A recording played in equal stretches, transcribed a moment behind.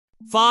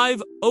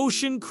5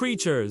 ocean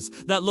creatures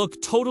that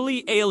look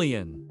totally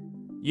alien.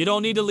 You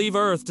don't need to leave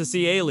Earth to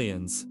see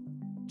aliens.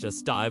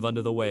 Just dive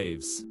under the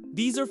waves.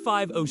 These are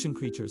 5 ocean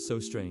creatures so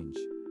strange.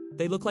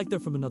 They look like they're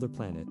from another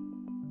planet.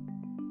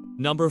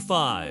 Number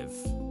 5.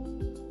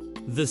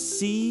 The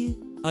Sea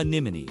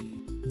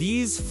Anemone.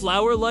 These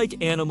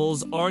flower-like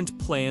animals aren't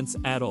plants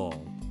at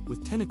all,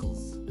 with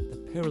tentacles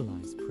that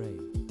paralyze prey.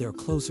 They're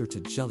closer to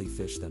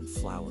jellyfish than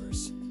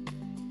flowers,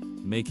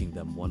 making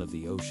them one of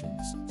the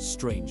ocean's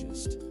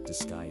strangest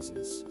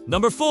disguises.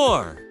 Number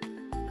 4.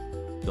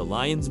 The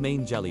lion's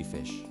mane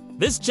jellyfish.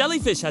 This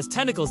jellyfish has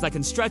tentacles that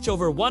can stretch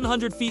over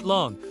 100 feet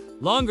long,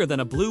 longer than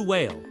a blue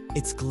whale.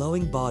 Its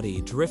glowing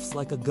body drifts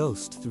like a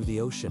ghost through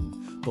the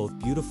ocean, both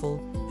beautiful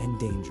and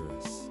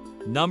dangerous.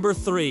 Number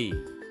 3.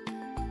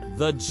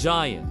 The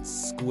Giant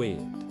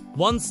Squid.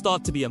 Once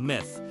thought to be a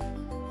myth,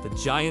 the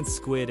giant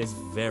squid is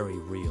very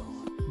real.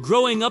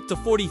 Growing up to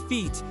 40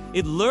 feet,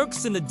 it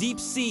lurks in the deep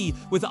sea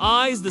with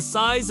eyes the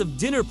size of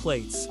dinner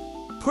plates,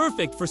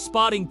 perfect for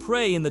spotting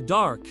prey in the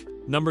dark.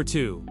 Number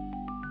 2.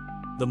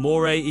 The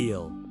Moray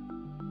Eel.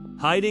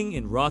 Hiding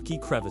in rocky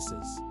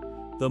crevices,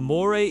 the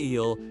Moray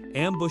Eel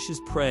ambushes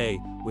prey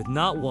with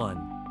not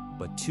 1,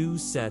 but 2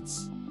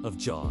 sets of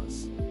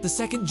jaws. The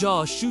second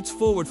jaw shoots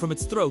forward from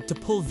its throat to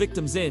pull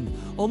victims in,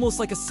 almost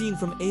like a scene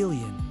from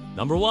Alien.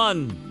 Number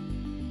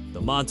 1.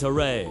 The Manta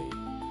Ray.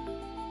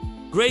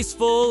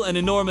 Graceful and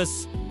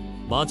enormous,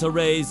 Manta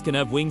Rays can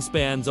have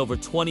wingspans over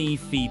 20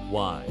 feet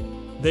wide.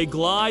 They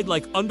glide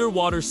like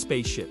underwater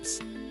spaceships,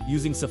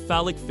 using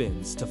cephalic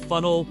fins to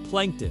funnel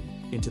plankton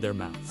into their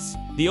mouths.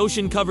 The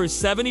ocean covers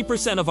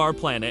 70% of our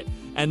planet,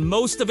 and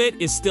most of it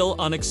is still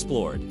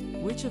unexplored.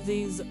 Which of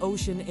these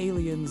ocean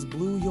aliens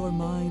blew your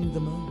mind the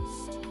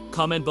most?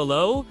 Comment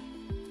below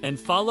and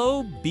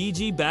follow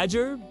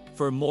BGBadger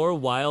for more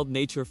wild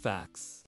nature facts.